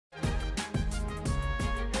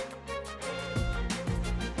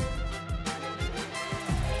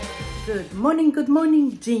Good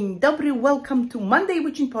morning, dzień dobry, welcome to Monday,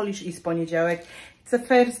 which in Polish is poniedziałek. It's the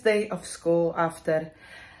first day of school after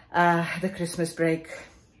the Christmas break.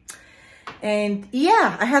 And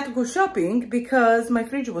yeah, I had to go shopping because my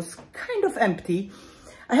fridge was kind of empty.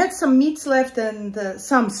 I had some meats left and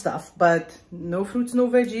some stuff, but no fruits, no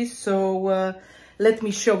veggies. So let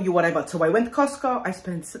me show you what I bought. So I went Costco. I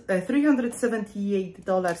spent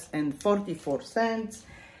 $378.44.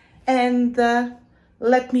 And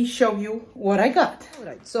let me show you what I got. All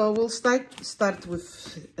right, so we'll start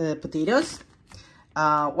with potatoes.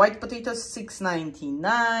 White potatoes,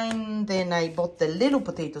 $6.99. Then I bought the little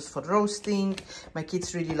potatoes for roasting. My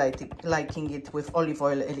kids really liking it with olive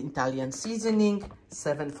oil and Italian seasoning,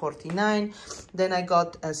 $7.49. Then I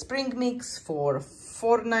got a spring mix for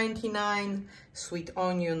 $4.99, sweet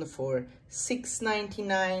onion for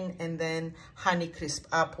 $6.99, and then honey crisp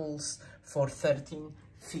apples for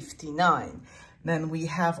 $13.59. Then we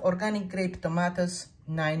have organic grape tomatoes,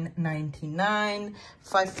 $9.99,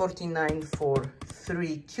 $5.49 for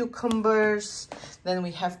 3 cucumbers. Then we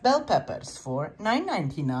have bell peppers for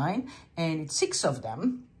 $9.99, and it's 6 of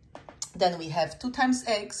them. Then we have 2 times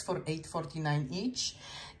eggs for $8.49 each,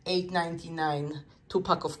 $8.99 2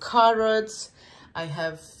 pack of carrots. I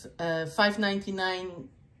have $5.99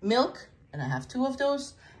 milk, and I have 2 of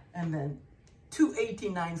those, and then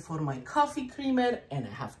 $2.89 for my coffee creamer, and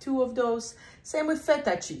I have 2 of those. Same with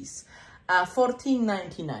feta cheese,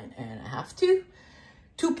 $14.99, and I have 2.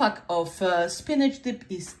 2 pack of spinach dip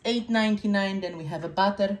is $8.99. Then we have a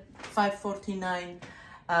butter, $5.49.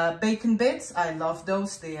 Bacon bits, I love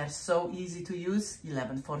those. They are so easy to use,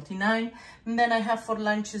 $11.49. And then I have for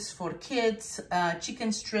lunches for kids,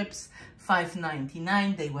 chicken strips,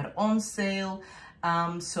 $5.99. They were on sale,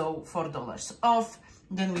 so $4 off.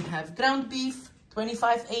 Then we have ground beef,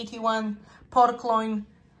 $25.81, pork loin,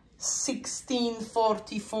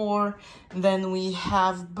 $16.44. Then we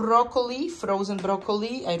have broccoli, frozen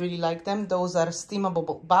broccoli. I really like them. Those are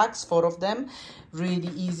steamable bags, 4 of them. Really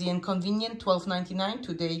easy and convenient, $12.99.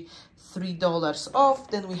 Today, $3 off.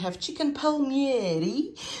 Then we have chicken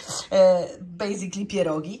palmieri, basically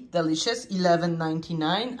pierogi, delicious,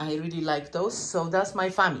 $11.99. I really like those, so that's my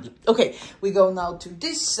family. Okay, we go now to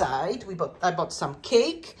this side. I bought some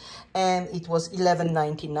cake, and it was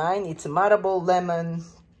 $11.99. It's a marble, lemon,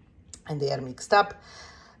 and they are mixed up.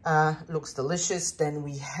 Looks delicious. Then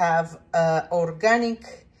we have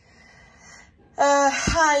organic,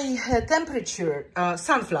 high temperature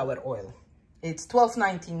sunflower oil. It's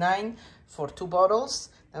 $12.99 for 2 bottles.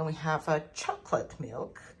 Then we have a chocolate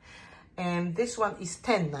milk, and this one is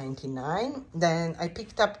 $10.99. Then I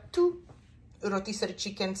picked up 2 rotisserie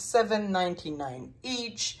chickens, $7.99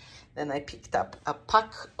 each. Then I picked up a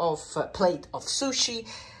plate of sushi,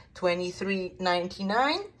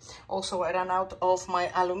 $23.99. Also, I ran out of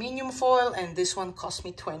my aluminium foil, and this one cost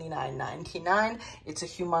me $29.99. It's a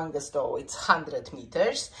humongous dough. It's 100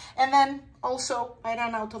 meters. And then also I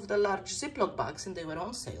ran out of the large Ziploc bags, and they were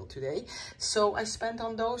on sale today. So I spent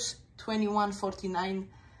on those $21.49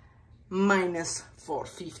 minus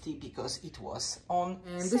 $4.50 because it was on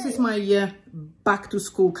sale. This is my back to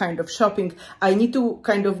school kind of shopping. I need to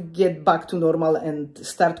kind of get back to normal and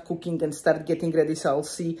start cooking and start getting ready, so I'll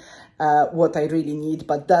see what I really need.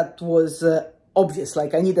 But that was obvious,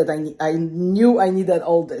 like I knew I needed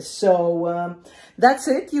all this. So that's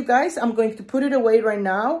it, you guys. I'm going to put it away right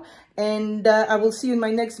now, and I will see you in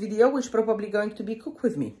my next video, which probably going to be cook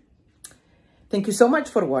with me. Thank you so much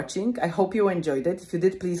for watching. I hope you enjoyed it. If you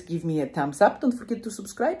did, please give me a thumbs up. Don't forget to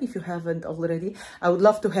subscribe if you haven't already. I would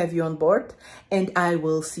love to have you on board, and I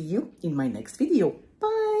will see you in my next video.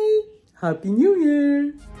 Bye. Happy New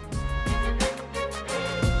Year.